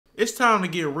It's time to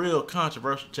get real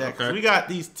controversial, chat. Okay. We got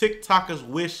these TikTokers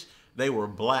wish they were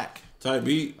black. Type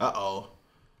beat. Uh-oh.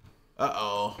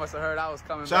 Must have heard I was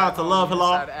coming. Shout out to Love.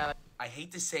 Hello. I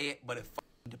hate to say it, but it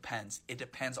depends. It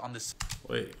depends on the...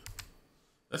 Wait.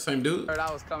 That same dude? Heard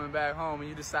I was coming back home and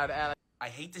you decided to act like... I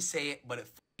hate to say it, but it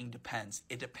depends.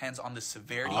 It depends on the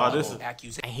severity of the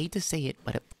accusation. I hate to say it,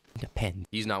 but it depends.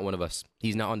 He's not one of us.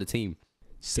 He's not on the team.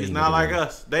 He's not like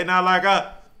us. They not like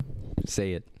us.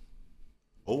 Say it.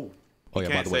 Oh. Oh yeah,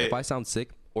 by the way, if I sound sick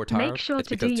or tired, make sure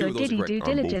to do your Diddy due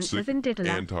diligence within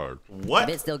Diddler. What?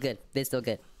 It's still good. It's still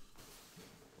good.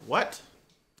 What?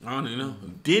 I don't even know.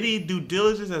 Diddy due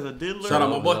diligence as a diddler? Shout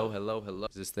out my boy. Hello.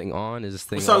 Is this thing on? Is this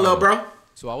thing What's up, little bro?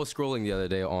 So I was scrolling the other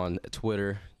day on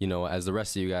Twitter, you know, as the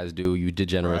rest of you guys do, you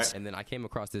degenerates. Right. And then I came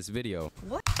across this video.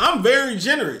 What? I'm very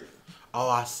generate. Oh,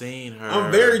 I seen her.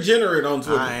 I'm very generate on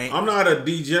Twitter. I'm not a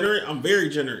degenerate. I'm very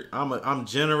generate. I'm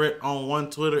generate on one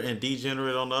Twitter and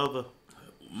degenerate on the other.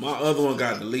 My other one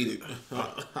got deleted.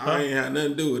 I ain't had nothing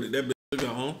to do with it. That bitch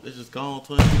gone. It's just gone,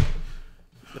 twin.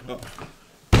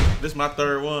 This is my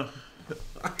third one.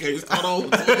 I can't start over.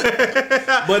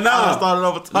 But nah, I started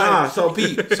over twice. Nah, so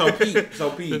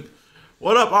Pete.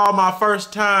 What up, all my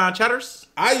first time chatters?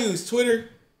 I use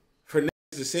Twitter for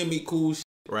niggas to send me cool shit.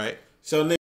 Right. So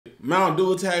niggas, Mount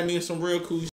Dual tagged me in some real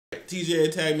cool shit.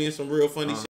 TJ tagged me in some real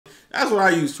funny shit. That's what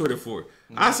I use Twitter for.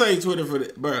 I say Twitter for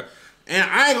that, bro. And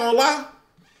I ain't gonna lie,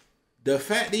 the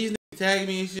fact these niggas tag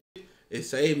me and shit, it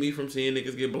saved me from seeing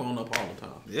niggas get blown up all the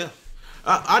time. Yeah.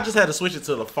 I just had to switch it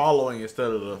to the following instead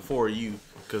of the for you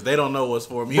because they don't know what's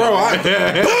for me. Bro, What?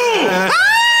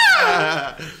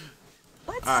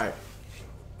 All right.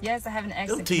 Yes, I have an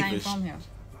accent because I ain't from here.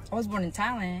 I was born in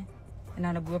Thailand, and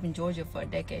I grew up in Georgia for a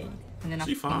decade. And then I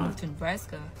moved to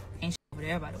Nebraska. Ain't over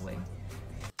there, by the way.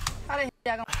 How the hell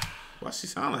y'all gonna... Why she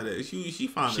sound like that? She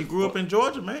fine. She grew up in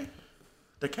Georgia, man.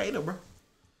 Decatur, bro.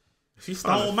 She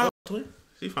Stone Mountain, twin.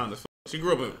 She fine as fuck. She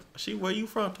grew up in. She where you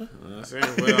from, twin? Well,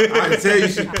 I can tell you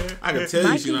she. I can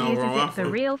tell you she not wrong. Mikey uses it for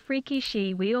real freaky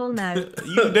she. We all know.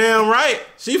 You damn right.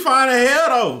 She fine as hell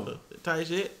though. Tight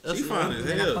shit. She fine as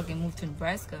Then hell. I fucking moved to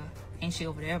Nebraska. Ain't she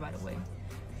over there, by the way?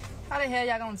 How the hell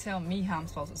y'all gonna tell me how I'm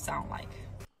supposed to sound like?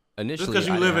 Initially, just because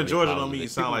you live in Georgia don't mean you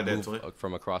sound like that, twin.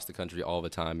 From across the country all the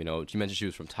time, you know. She mentioned she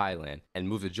was from Thailand and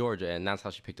moved to Georgia, and that's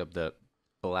how she picked up the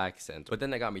black accent. But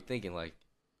then that got me thinking, like,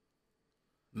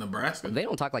 Nebraska? They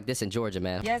don't talk like this in Georgia,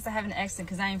 man. Yes, I have an accent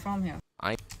because I ain't from here.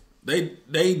 They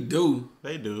do.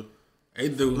 They do. They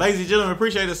do. Ladies and gentlemen,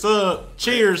 appreciate the sub.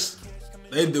 Cheers.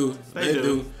 They do. They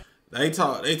do. They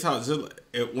talk just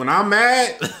when I'm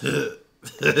mad.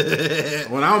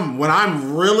 when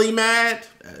I'm really mad,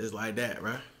 it's like that,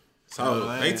 bro.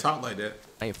 So they talk like that.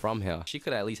 I ain't from here. She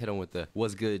could at least hit him with the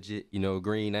 "what's good," you know,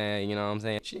 green egg. You know what I'm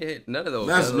saying? She hit none of those.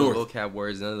 That's north. Vocab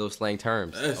words, none of those slang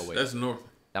terms. That's north.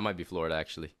 That might be Florida,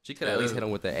 actually. She could at least hit him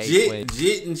with the A.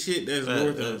 Jit and shit. That's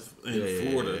north of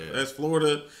Florida. Yeah. That's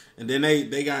Florida. And then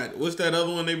they got what's that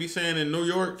other one they be saying in New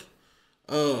York?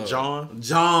 John.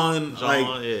 Like,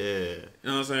 yeah. You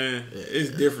know what I'm saying? Yeah.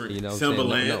 It's different. You know,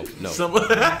 Timberland. No. I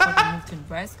fucking moved to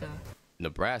Nebraska.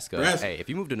 Nebraska. Hey, if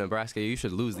you move to Nebraska, you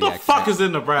should lose the accent. The fuck is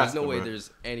in Nebraska? There's no way there's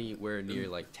anywhere near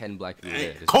like 10 black people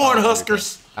there.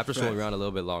 Cornhuskers. After scrolling around a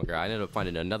little bit longer, I ended up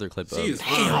finding another clip of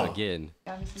again.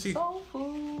 Got me some soul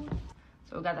food.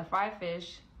 So we got the fried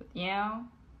fish with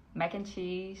yam, mac and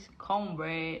cheese,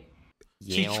 cornbread.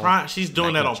 She's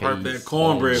doing that on purpose. That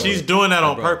cornbread. She's doing that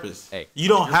on purpose. Hey, you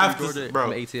don't have to, Georgia, bro.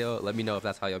 From ATL, let me know if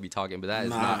that's how y'all be talking, but that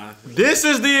is not. This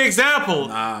is the example.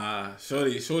 Nah,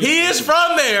 shorty. He is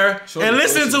from there, and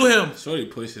listen to him. Shorty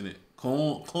pushing it.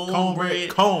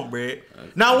 Cornbread.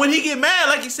 Now, when he get mad,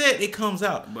 like you said, it comes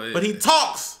out. But he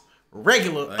talks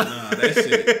regular. Like, nah, that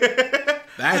shit.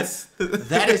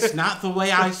 That is not the way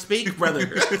I speak, brother.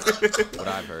 What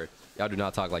I've heard. Y'all do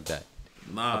not talk like that.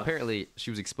 Nah. Apparently, she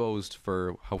was exposed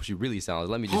for how she really sounds.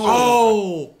 Let me just.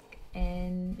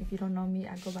 And if you don't know me,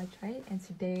 I go by Trey, and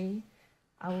today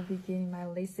I will be getting my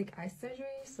LASIK eye surgery,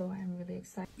 so I'm really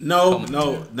excited. No.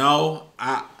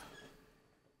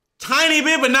 Tiny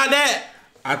bit, but not that.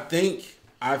 I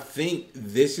think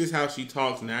this is how she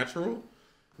talks natural.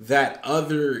 That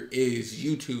other is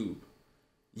YouTube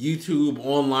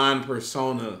online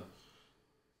persona.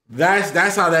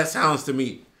 That's how that sounds to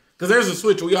me. Cause there's a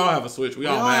switch. We all have a switch. We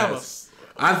all have.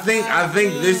 I think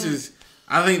this is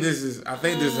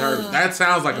her. That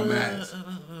sounds like a mask.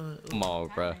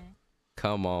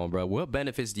 Come on, bro. What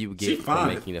benefits do you get from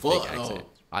making a fake accent?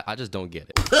 I just don't get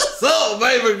it. What's up,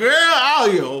 baby girl? Oh,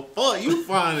 yo, fuck, you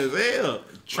fine as hell.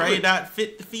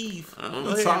 Trey.fit the thief. I'm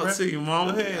gonna talk to you,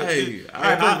 mama. Hey,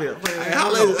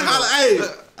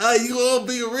 You gonna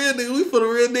be a real nigga? We put a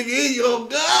real nigga in you. Oh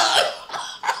God.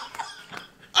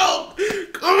 Oh,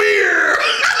 come here.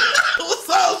 What's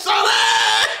up,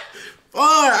 Shawty?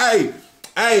 Fine.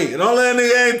 Hey, don't let a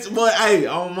nigga ain't, boy. Hey,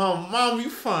 oh my mom, you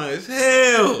fine as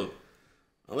hell.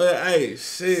 Hey,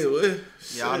 shit.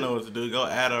 Y'all know what to do. Go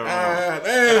add her on.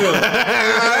 Damn.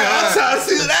 I'm trying to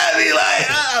see what that be like.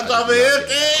 I'm dropping him.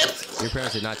 Your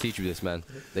parents did not teach you this, man.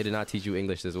 They did not teach you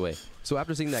English this way. So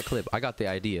after seeing that clip, I got the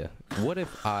idea. What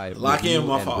if I lock in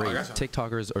my and bring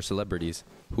TikTokers or celebrities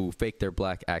who fake their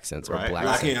black accents or black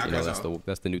accents? You know,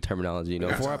 that's the new terminology. You know,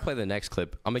 before I play the next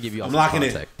clip, I'm gonna give you all some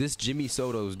context. This Jimmy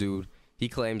Soto's dude, he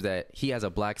claims that he has a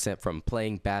black accent from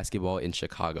playing basketball in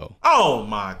Chicago. Oh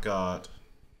my God.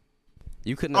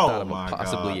 You couldn't have thought of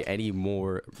possibly any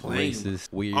more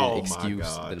racist, weird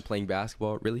excuse than playing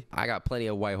basketball, really? I got plenty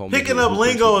of white homies. Picking up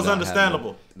lingo is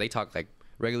understandable. They talk like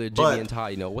regular Jimmy and Ty,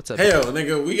 you know, what's up? Hell,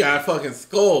 nigga, we got fucking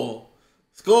Skull.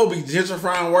 Skull be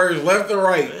gentrifying words left and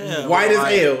right. Yeah, white as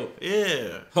hell.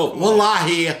 Yeah. Oh,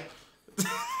 wallahi.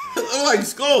 I'm like,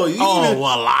 Skull.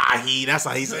 Wallahi. That's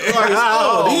how he said it. Like,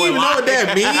 Skull, do you even know what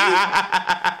that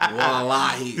means?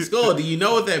 Wallahi. Skull, do you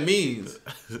know what that means?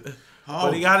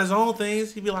 But he got his own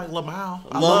things. He be like Lamau.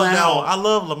 I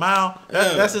love Lamau.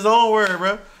 That's his own word,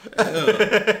 bro.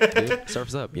 Dude,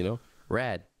 surfs up, you know,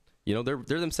 rad. You know,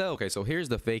 they're themselves. Okay, so here's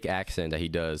the fake accent that he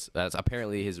does. That's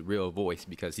apparently his real voice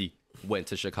because he went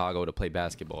to Chicago to play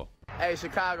basketball. Hey,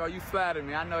 Chicago, you flattered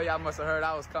me. I know y'all must have heard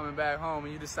I was coming back home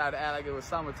and you decided to act like it was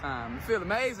summertime. You feel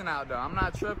amazing out there. I'm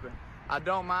not tripping. I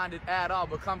don't mind it at all.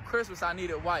 But come Christmas, I need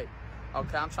it white.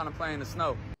 Okay, I'm trying to play in the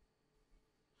snow.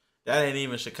 That ain't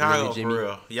even Chicago, really, Jimmy? For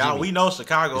real. Y'all, we know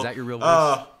Chicago. Is that your real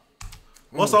voice?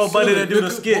 What's old buddy that do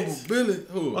the skits?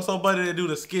 Who? What's old buddy that do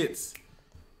the skits?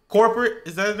 Corporate,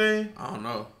 is that his name? I don't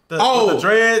know. The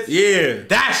dreads? Yeah.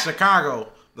 That's Chicago.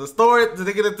 The story,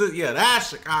 yeah, that's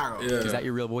Chicago. Yeah. Is that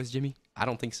your real voice, Jimmy? I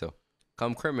don't think so.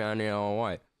 Come crib on there on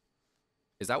white.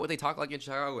 Is that what they talk like in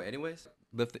Chicago anyways?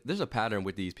 But there's a pattern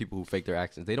with these people who fake their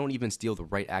accents. They don't even steal the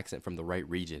right accent from the right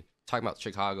region. Talking about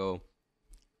Chicago,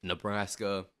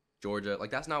 Nebraska, Georgia, like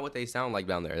that's not what they sound like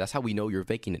down there. That's how we know you're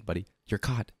faking it, buddy. You're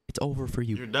caught. It's over for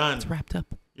you. You're done. It's wrapped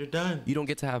up. You're done. You don't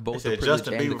get to have both the privilege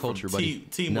and the culture, buddy.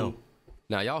 No.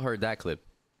 Now y'all heard that clip.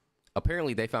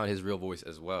 Apparently they found his real voice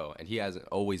as well, and he hasn't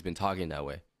always been talking that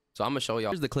way. So I'm gonna show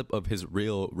y'all. Here's the clip of his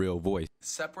real voice.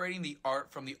 Separating the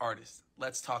art from the artist.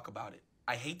 Let's talk about it.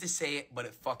 I hate to say it, but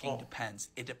it fucking depends.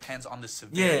 It depends on the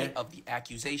severity of the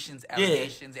accusations,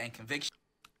 allegations, and convictions.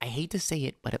 I hate to say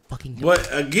it, but it fucking But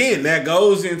again, that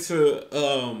goes into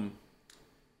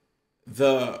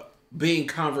the being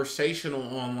conversational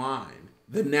online.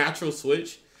 The natural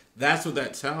switch, that's what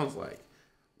that sounds like.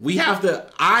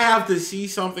 I have to see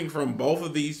something from both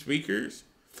of these speakers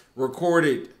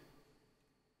recorded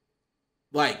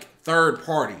like third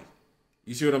party.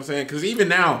 You see what I'm saying? Because even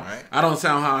now, I don't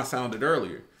sound how I sounded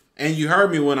earlier. And you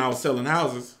heard me when I was selling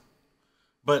houses.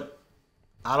 But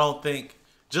I don't think...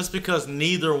 Just because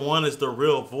neither one is the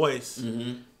real voice,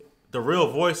 the real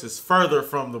voice is further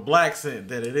from the black accent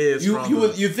than it is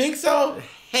You think so?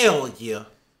 Hell yeah.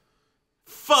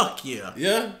 Fuck yeah.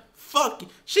 Yeah? Fuck.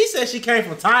 She said she came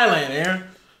from Thailand, Aaron.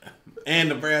 And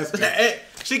Nebraska.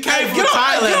 She came from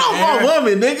Thailand. Get off my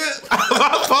woman, nigga.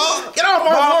 My fault. Get off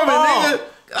my woman, nigga.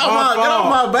 Get off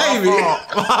my baby.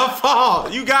 My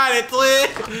fault. You got it,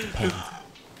 Twin.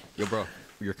 Yo, bro,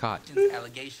 you're caught.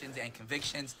 Allegations and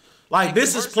convictions. Like,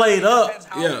 this is played up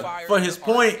for his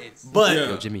point, but...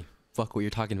 Yo, Jimmy, fuck what you're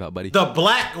talking about, buddy. The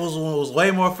black was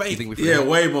way more fake. Yeah,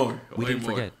 way more. We didn't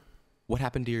forget. What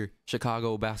happened to your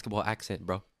Chicago basketball accent,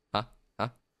 bro? Huh?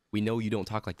 We know you don't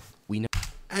talk like that. We know.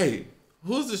 Hey,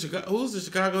 who's the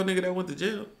Chicago nigga that went to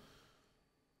jail?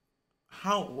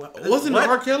 Wasn't it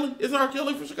R. Kelly? Isn't R.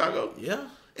 Kelly from Chicago? Yeah.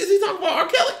 Is he talking about R.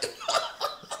 Kelly?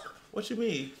 What you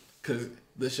mean? Because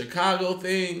the Chicago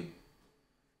thing...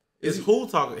 Is who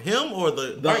talking? Him or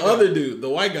the other dude, the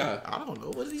white guy? I don't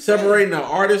know. What is he separating the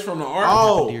artist from the artist?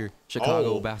 Oh, your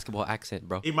Chicago basketball accent,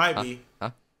 bro. He might be. Huh?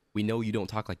 We know you don't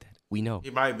talk like that. We know. He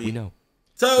might be. We know.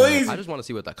 So easy. I just want to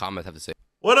see what the comments have to say.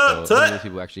 What up, Tut?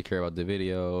 People actually care about the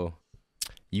video.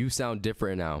 You sound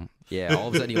different now. Yeah, all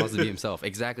of a sudden he wants to be himself.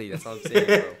 Exactly. That's all I'm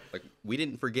saying, bro. Like, we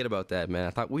didn't forget about that,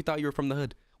 man. We thought you were from the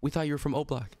hood. We thought you were from O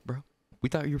Block, bro. We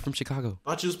thought you were from Chicago.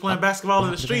 Thought you was playing basketball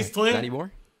in the streets, Twin. Not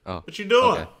anymore? Oh. What you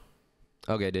doing?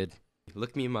 Okay, dude.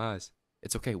 Look me in my eyes.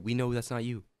 It's okay. We know that's not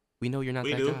you. We know you're not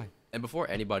that guy. And before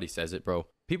anybody says it, bro,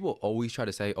 people always try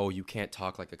to say, oh, you can't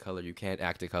talk like a color. You can't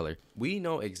act a color. We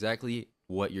know exactly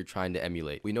what you're trying to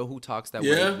emulate. We know who talks that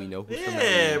way. We know who's from that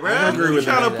way. Bro. I agree with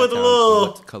trying to put the little...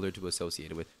 What color to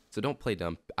associate it with. So don't play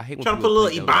dumb. I hate when trying to put a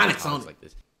little Ebonics on like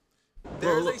this.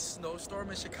 There's a snowstorm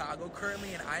in Chicago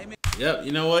currently, and I am. Yep,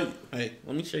 you know what? Hey,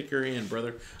 let me shake your hand,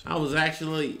 brother. I was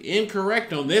actually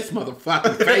incorrect on this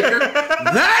motherfucking faker.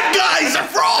 That guy's a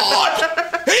fraud!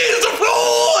 He's a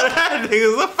fraud! That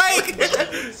nigga's a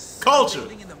fake! Culture.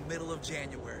 In the middle of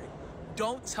January.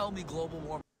 Don't tell me global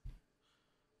warming.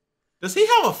 Does he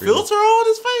have a filter on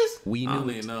his face? We knew. I don't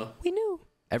even know. We knew.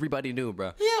 Everybody knew,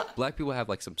 bro. Yeah. Black people have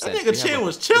like some sense. That nigga chin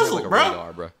was chiseled, bro.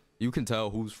 Radar, bro. You can tell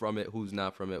who's from it, who's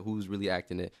not from it, who's really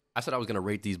acting it. I said I was gonna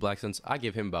rate these black sons. I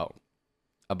give him about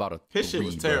a his 3, shit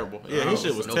was terrible. Bro. Yeah, his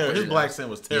shit was terrible. His black son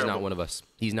was terrible. He's not one of us.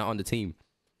 He's not on the team.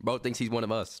 Bro thinks he's one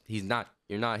of us. He's not.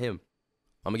 You're not him.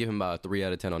 I'm gonna give him about a 3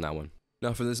 out of 10 on that one.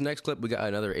 Now for this next clip, we got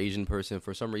another Asian person.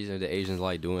 For some reason, the Asians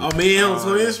like doing. I mean,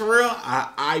 so it's real.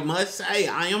 I must say,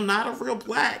 I am not a real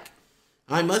black.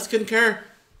 I must concur.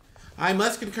 I'm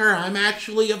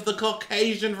actually of the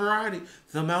Caucasian variety,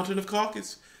 the Mountain of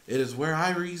Caucasus. It is where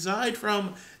I reside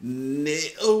from.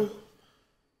 No.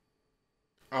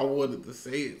 I wanted to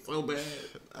say it so bad.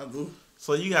 I do.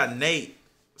 So you got Nate.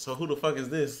 So who the fuck is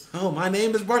this? Oh, my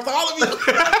name is Bartholomew.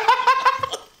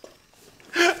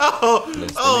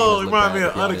 Oh, remind me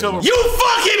of Undercover. You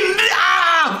fucking...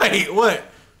 Wait, what?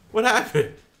 What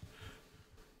happened?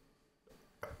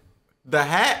 The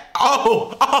hat?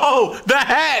 Oh, the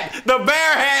hat! The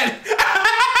bear hat!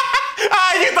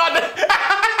 You thought that...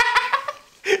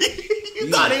 you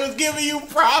thought he was giving you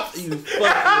props? You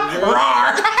fucking...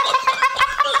 Rawr.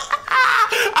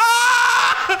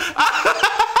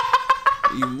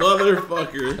 You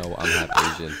motherfucker. No, I'm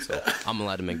half Asian, so I'm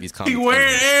allowed to make these comments. He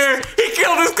wearing air. He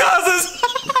killed his cousins.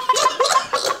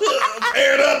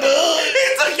 Aired up the hood. He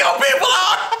took your people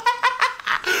out.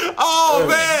 Oh,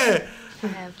 man. I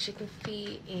have chicken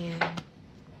feet and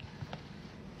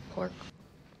pork.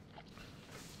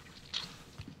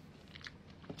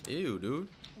 Ew, dude.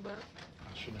 But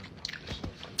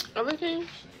everything.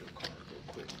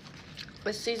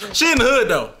 It's seasoned. She in the hood,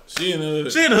 though. She in the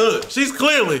hood. She in the hood. She's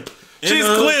clearly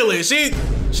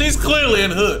in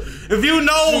the hood. If you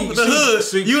know the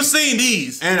hood, you seen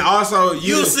these. And also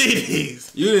you see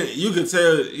these. You could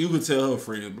tell her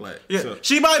friend black. Yeah. So.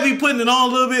 She might be putting it on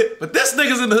a little bit, but this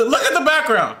nigga's in the hood. Look at the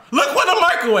background. Look what the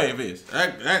microwave is.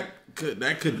 That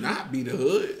could not be the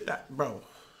hood. Bro.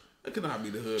 That could not be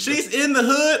the hood. She's in the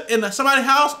hood in somebody's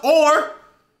house, or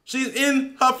she's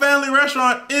in her family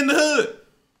restaurant in the hood.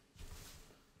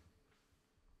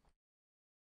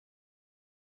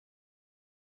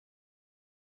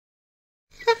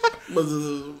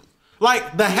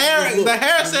 Like the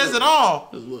hair says it all.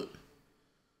 Look.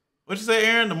 What you say,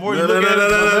 Aaron? The more you look at it, the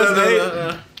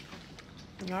less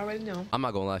you already know. I'm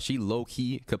not gonna lie. She low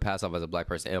key could pass off as a black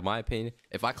person. In my opinion,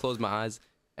 if I close my eyes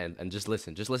and just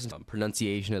listen to the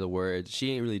pronunciation of the words,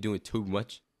 she ain't really doing too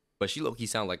much, but she low key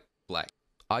sound like black.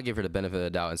 I'll give her the benefit of the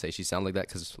doubt and say she sound like that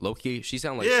because low key she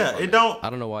sound like it don't. I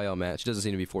don't know why y'all mad. She doesn't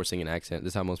seem to be forcing an accent.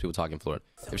 This is how most people talk in Florida.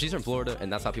 If she's from Florida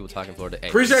and that's how people talk in Florida, hey,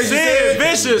 appreciate you,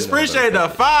 vicious. Appreciate the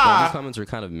 5. Now, these comments are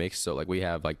kind of mixed. So like we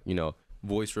have like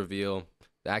voice reveal.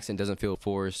 The accent doesn't feel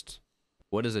forced.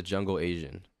 What is a jungle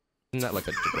Asian? Isn't that like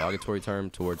a derogatory term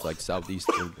towards like Southeast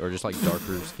or just like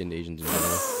darker skinned Asians in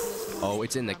general? Oh,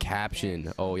 it's in the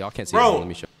caption. Oh, y'all can't see it. Let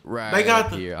me show. Right they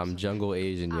got here. I'm jungle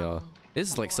Asian, y'all. This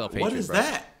is like self-hatred. What is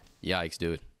that? Yikes,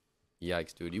 dude.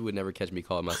 Yikes, dude. You would never catch me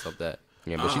calling myself that.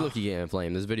 Yeah, but she look-y getting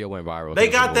inflamed. This video went viral. They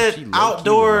got that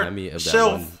outdoor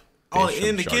shelf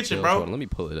in the kitchen, bro. Let me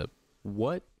pull it up.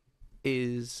 What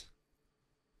is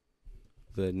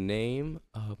the name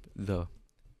of the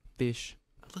fish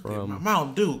from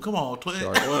Mountain Dew? Come on, twin.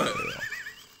 What?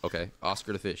 Okay,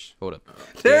 Oscar the fish. Hold up.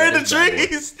 They're in the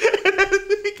trees.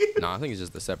 No, I think it's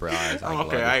just the separate eyes.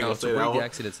 Okay, I ain't gonna say that. The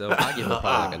accent itself, I give her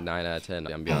probably like a 9 out of 10.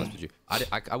 I'm gonna be honest with you.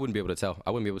 I wouldn't be able to tell.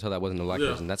 I wouldn't be able to tell that wasn't a black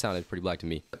person. That sounded pretty black to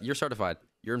me. You're certified.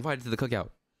 You're invited to the cookout.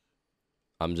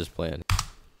 I'm just playing.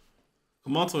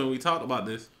 Come on, twin. We talked about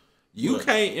this. You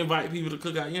can't invite people to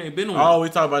cookout. You ain't been on. Oh, we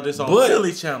talked about this on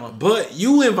Philly channel. But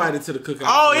you invited to the cookout.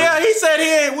 Oh yeah, he said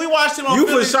he ain't. We watched him on. You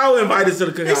Philly. for sure invited to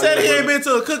the cookout. He said he ain't been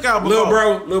to a cookout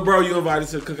before. Little bro, you invited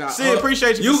to the cookout. See,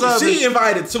 appreciate you. She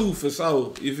invited too for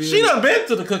sure. She done been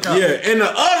to the cookout. Yeah, and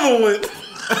the other one.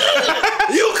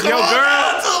 You come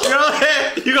girl,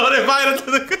 you gonna invite her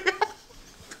to the cookout?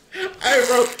 Hey,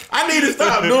 bro, I need to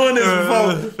stop doing this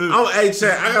before. Hey,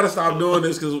 chat, I gotta stop doing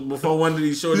this because before one of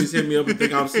these shorties hit me up and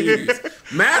think I'm serious.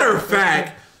 Matter of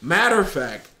fact,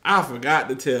 I forgot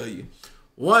to tell you.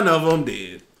 One of them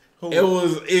did. Who?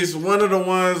 It's one of the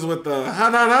ones with the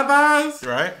ha-da-da-das.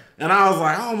 Right. And I was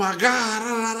like, oh my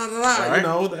God, right. You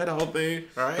know, that whole thing.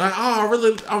 Right. Like,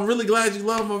 oh, I'm really glad you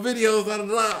love my videos.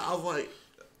 I was like,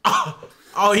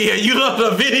 Oh yeah, you love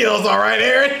the videos, all right,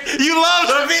 Aaron. You love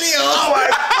the videos. Oh my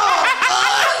God.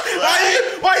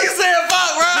 Why you saying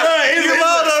fuck, bro? You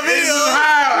love the videos.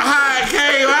 How it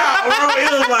came out, bro.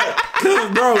 It was like,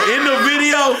 cause bro, in the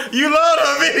video, you love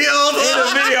the videos. In the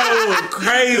video, it was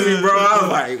crazy, bro. I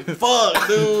was like, fuck,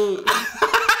 dude.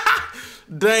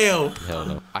 Damn. Hell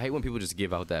no. I hate when people just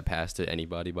give out that pass to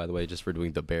anybody, by the way, just for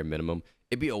doing the bare minimum.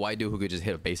 It'd be a white dude who could just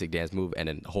hit a basic dance move and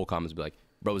then the whole comments be like,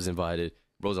 bro's invited,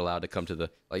 bro's allowed to come to the,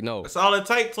 like, no. That's all it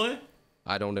takes, twin.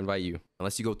 I don't invite you.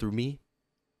 Unless you go through me,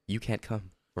 you can't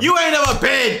come. Bro. You ain't never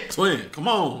been. Twin, come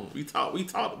on. We talked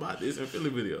about this in Philly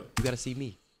video. You gotta see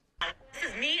me. This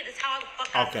is me. This is how the fuck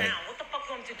I sound. What the fuck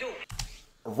you want me to do?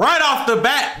 Right off the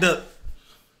bat,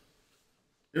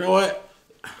 you know what?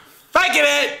 Faking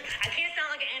it. I can't sound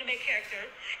like an anime character,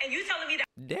 and you telling me that.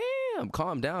 Damn,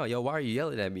 calm down. Yo, why are you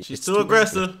yelling at me? She's too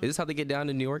aggressive. Is this how they get down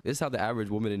in New York? This is how the average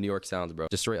woman in New York sounds, bro.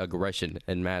 Just straight aggression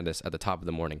and madness at the top of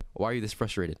the morning. Why are you this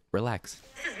frustrated? Relax.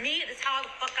 This is me. This is how the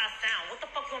fuck I sound. What the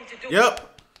fuck you want me to do?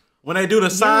 Yep. When they do the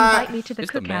side, invite me to the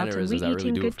cookout and we eat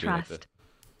in good trust.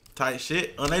 Type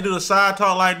shit. When they do the side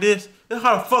talk like this, that's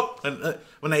how the fuck.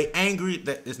 When they angry,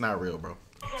 that it's not real, bro.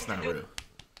 It's not real.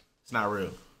 It's not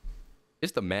real.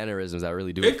 It's the mannerisms that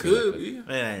really do it. It could be.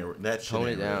 It ain't that shit. Tone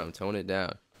it down. Real. Tone it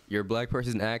down. Your black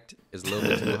person act is a little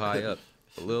bit too high up.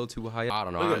 A little too high up. I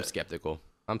don't know. I'm skeptical.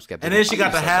 I'm skeptical. And then she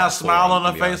got the half smile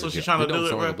on her face when she's trying to do it,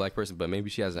 bro. like a black person, but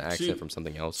maybe she has an accent from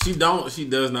something else. She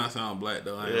does not sound black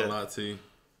though. I ain't gonna lie to you.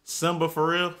 Simba for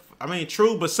real. I mean,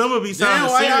 true, but Simba be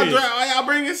sounding serious. Why y'all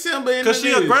bringing Simba in? Because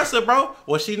she aggressive, bro.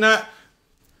 Was she not?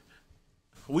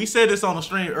 We said this on the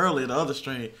stream earlier, the other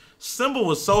stream. Simba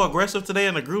was so aggressive today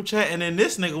in the group chat, and then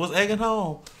this nigga was egging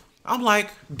home. I'm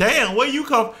like, damn, where you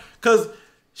come? Because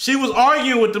she was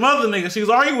arguing with the other nigga. She was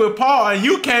arguing with Paul, and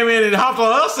you came in and hopped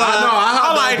on her side.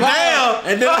 I'm like, damn.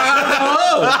 And then I hopped on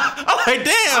her. I'm like,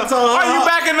 damn. Are you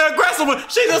back in the aggressive one?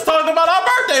 She just talked about our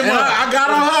birthday month. I got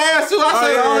on her ass too. I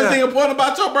said the only thing important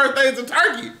about your birthday is a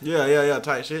turkey. Yeah.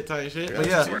 Tight shit. But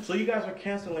yeah. So you guys are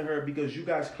canceling her because you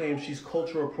guys claim she's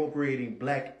culture appropriating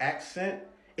black accent.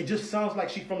 It just sounds like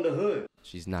she's from the hood.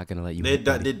 She's not gonna let you. They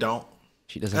don't.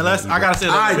 She doesn't. Unless I gotta say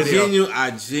that video.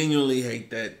 I genuinely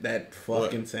hate that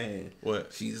fucking saying.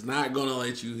 What? She's not gonna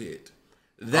let you hit.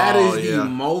 That is the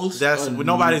most. That's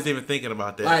nobody's even thinking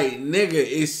about that. Like, nigga,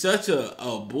 it's such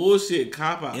a bullshit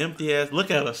cop out. Empty ass. Look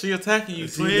at her. She attacking you,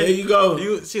 twin. There you go.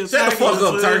 Shut the fuck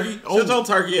up, turkey. Shut your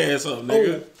turkey ass up,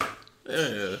 nigga.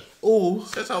 Yeah. Ooh.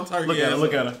 Shut your turkey look ass at her. up.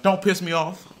 Look at her. Don't piss me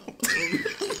off.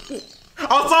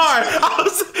 I'm sorry.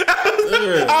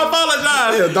 I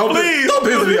apologize. Yeah, don't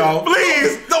piss me off.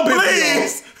 Please. Don't piss me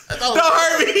off. Don't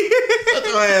hurt me. Shut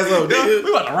your ass up, nigga. We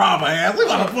about to rob her ass. We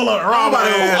about to pull up and rob her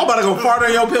ass. I'm about to go fart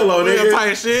on your pillow, nigga.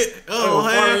 Type shit. Oh,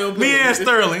 man. Me and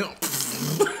Sterling.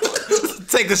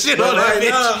 Take the shit on that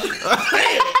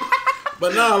bitch.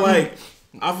 But no, like,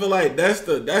 I feel like that's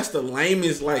the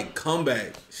lamest like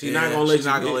comeback. She's not gonna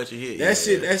let you hit. That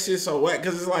shit so whack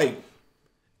because it's like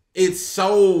it's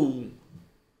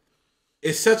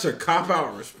such a cop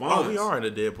out response. Oh, we are in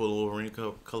the Deadpool Wolverine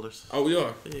colors. Oh, we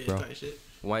are. Yeah, tight shit.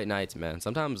 White Knights, man.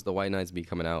 Sometimes the White Knights be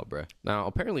coming out, bruh. Now,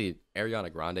 apparently,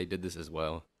 Ariana Grande did this as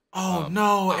well. Oh,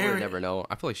 no. I would never know.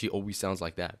 I feel like she always sounds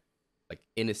like that. Like,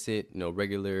 innocent,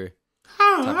 regular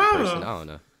type of person. I don't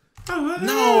know.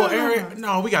 No,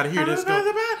 no, we got to hear this. Go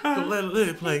let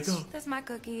it play. Go. That's my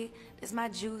cookie. That's my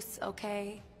juice,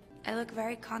 okay? I look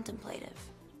very contemplative.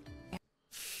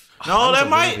 No, that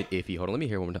might. A bit iffy. Hold on, let me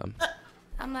hear it one more time.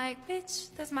 I'm like, bitch,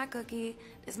 that's my cookie.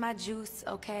 That's my juice,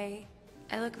 okay?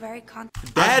 I look very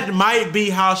That might be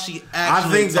how she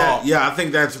actually talks. I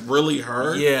think that's really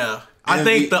her. Yeah. I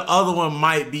think the other one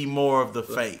might be more of the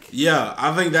fake. Yeah,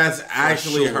 I think that's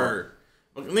actually her.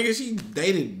 Nigga, she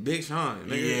dated Big Sean.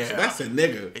 Nigga. Yeah. So that's a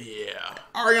nigga. Yeah.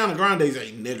 Ariana Grande's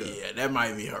a nigga. Yeah, that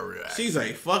might be her real. She's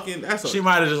a fucking. She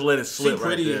might have just let it slip. She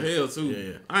pretty right there. as hell too.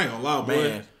 Yeah. I ain't gonna lie, boy.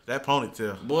 Man, that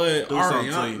ponytail. Boy,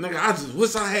 Ariana, nigga, I just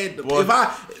wish I had. Boy,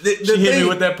 she hit me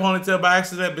with that ponytail by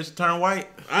accident. Bitch turned white.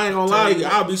 I ain't gonna lie to you.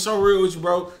 I'll be so real with you,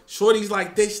 bro. Shorty's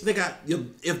like this, nigga.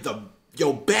 If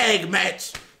your bag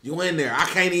match, you in there. I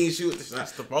can't even shoot.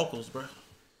 That's the vocals, bro.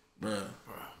 Bruh.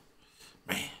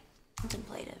 Man.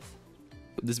 Contemplative.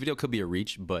 This video could be a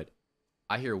reach, but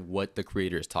I hear what the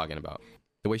creator is talking about.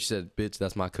 The way she said, "Bitch,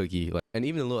 that's my cookie," like, and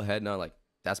even a little head nod, like,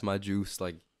 "That's my juice,"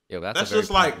 like, yo, that's a very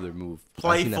just like popular move.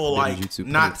 playful, like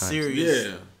not serious.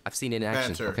 Yeah, I've seen it in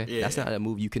action. Banter, okay, yeah. That's not a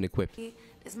move you can equip.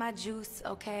 It's my juice,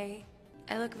 okay?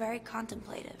 I look very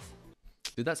contemplative.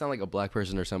 Did that sound like a black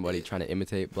person or somebody trying to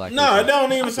imitate black? No, people? it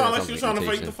don't even I sound feel like she was trying to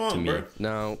fake the imitation fun, bro.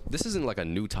 No, this isn't like a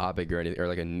new topic or anything, or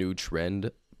like a new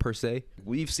trend per se.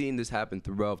 We've seen this happen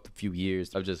throughout the few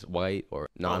years of just white or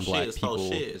non-black people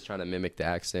just trying to mimic the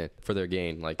accent for their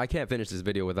gain. Like, I can't finish this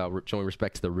video without showing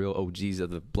respect to the real OGs of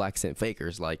the black accent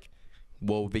fakers, like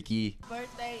Whoa Vicky.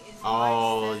 Birthday is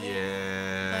Oh March 7th,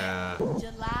 yeah. but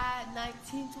July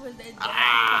 19th was their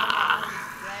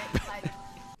like,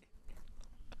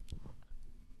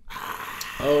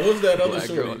 oh, what's that other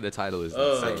show? The title is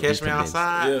Catch Me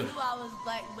Outside. I knew I was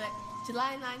black, but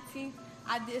July 19th,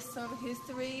 I did some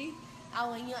history. I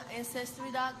went on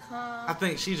Ancestry.com. I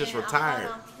think she just retired.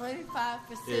 I'm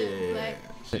 25% black.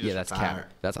 Yeah, that's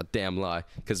cap. That's a damn lie.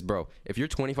 Because, bro, if you're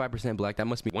 25% black, that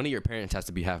must be one of your parents has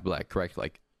to be half black, correct?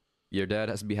 Like, your dad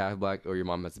has to be half black or your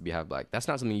mom has to be half black. That's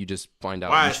not something you just find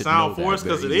out. Why it sound forced?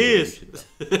 Because it is.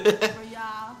 For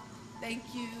y'all, thank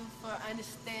you for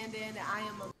understanding that I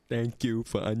am a. Thank you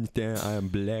for understanding I am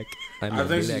black. I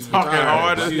think she's talking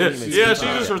hard. Yeah, she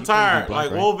just retired.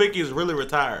 Black, like, Whoa Vicky is really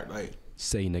retired. Like,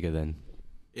 say nigga then.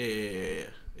 Yeah.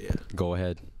 Go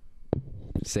ahead.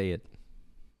 Say it.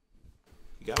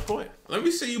 You got a point. Let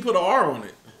me see you put an R on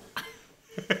it.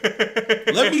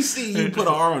 Let me see you put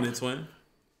an R on it, twin.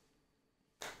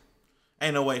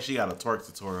 Ain't no way she got a twerk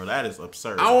tutorial. That is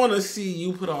absurd. I want to see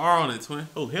you put an R on it, twin.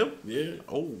 Oh, him? Yeah.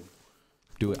 Oh.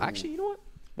 Do it. Actually, you know what?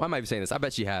 Why am I even saying this? I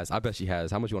bet she has. How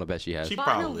much you want to bet she has? She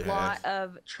probably has. A lot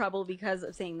of trouble because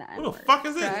of saying that. Who the fuck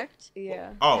is it? Correct?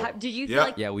 Yeah. Oh. Do you feel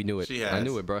like? Yeah, we knew it. She has. I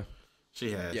knew it, bro.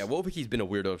 She has. Yeah, Whoa Vicky's been a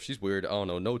weirdo. She's weird. I don't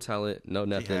know. No talent. No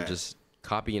nothing. Just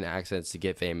copying accents to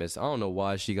get famous. I don't know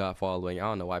why she got following. I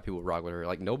don't know why people rock with her.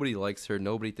 Like, nobody likes her.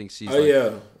 Nobody thinks she's. Oh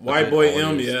yeah, white boy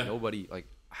M. Yeah. Nobody like.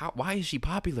 How? Why is she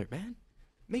popular, man?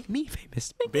 Make me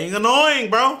famous. Being annoying,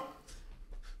 bro.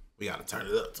 We gotta turn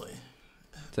it up, twin.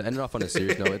 To end it off on a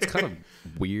serious note, it's kind of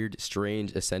weird,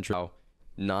 strange, eccentric how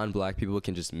non-black people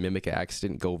can just mimic an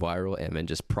accent, go viral, and then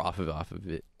just profit off of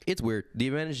it. It's weird. The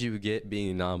advantage you get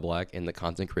being non-black in the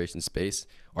content creation space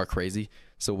are crazy.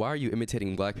 So why are you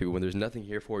imitating black people when there's nothing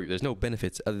here for you? There's no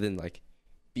benefits other than like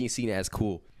being seen as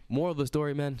cool. Moral of the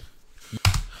story, man.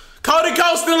 Cody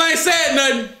Cole still ain't said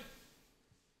nothing.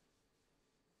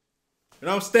 And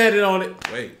I'm standing on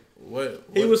it. Wait, what?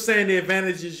 He was saying the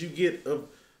advantages you get of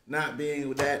not being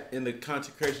with that in the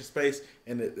content creation space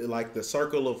and like the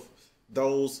circle of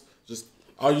those just.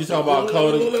 Oh, you talking about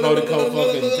Cody Cole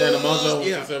fucking Santa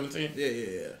Monzo 17?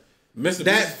 Yeah. Mr.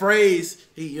 That Beast, phrase,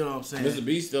 you know what I'm saying? Mr.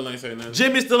 B still ain't saying nothing.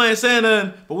 Jimmy still ain't saying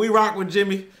nothing, but we rock with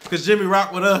Jimmy because Jimmy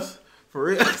rock with us for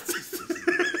real.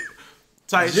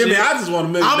 Jimmy, shit. I just want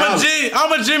to make.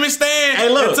 I'm a Jimmy stan. Hey,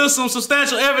 look. Until some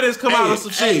substantial evidence come out of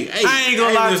some shit. I ain't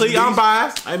gonna lie to you. Beast. I'm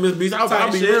biased. Hey, Miss Beast,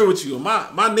 I'll be real with you. My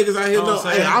niggas out here know.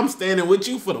 Hey, I'm standing with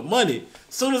you for the money.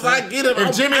 Soon as I get it,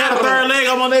 if Jimmy had a third leg,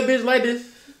 I'm on that bitch like this.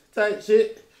 Type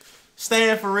shit.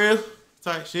 Stand for real.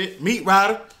 Type shit. Meat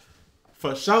rider.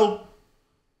 For sure.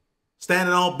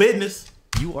 Standing on business.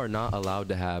 You are not allowed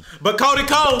to have. But Cody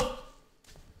Cole,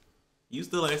 you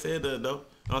still ain't said that though. You know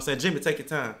what I'm saying? Jimmy, take your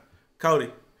time.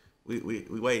 Cody, we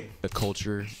waiting. The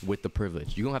culture with the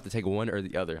privilege. You're going to have to take one or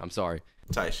the other. I'm sorry.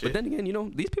 Tight shit. But then again, you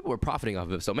know, these people are profiting off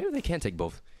of it, so maybe they can take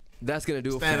both. That's going to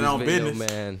do it Standing for on this video,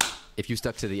 business. man. If you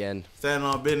stuck to the end. Standing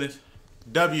on business.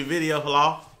 W video,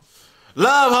 hello.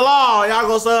 Love, hello. Y'all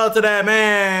go sub to that,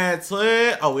 man.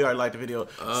 Twin. Oh, we already liked the video.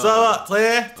 Sub,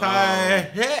 twin.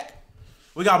 Tight.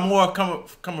 We got more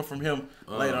coming from him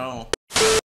later on.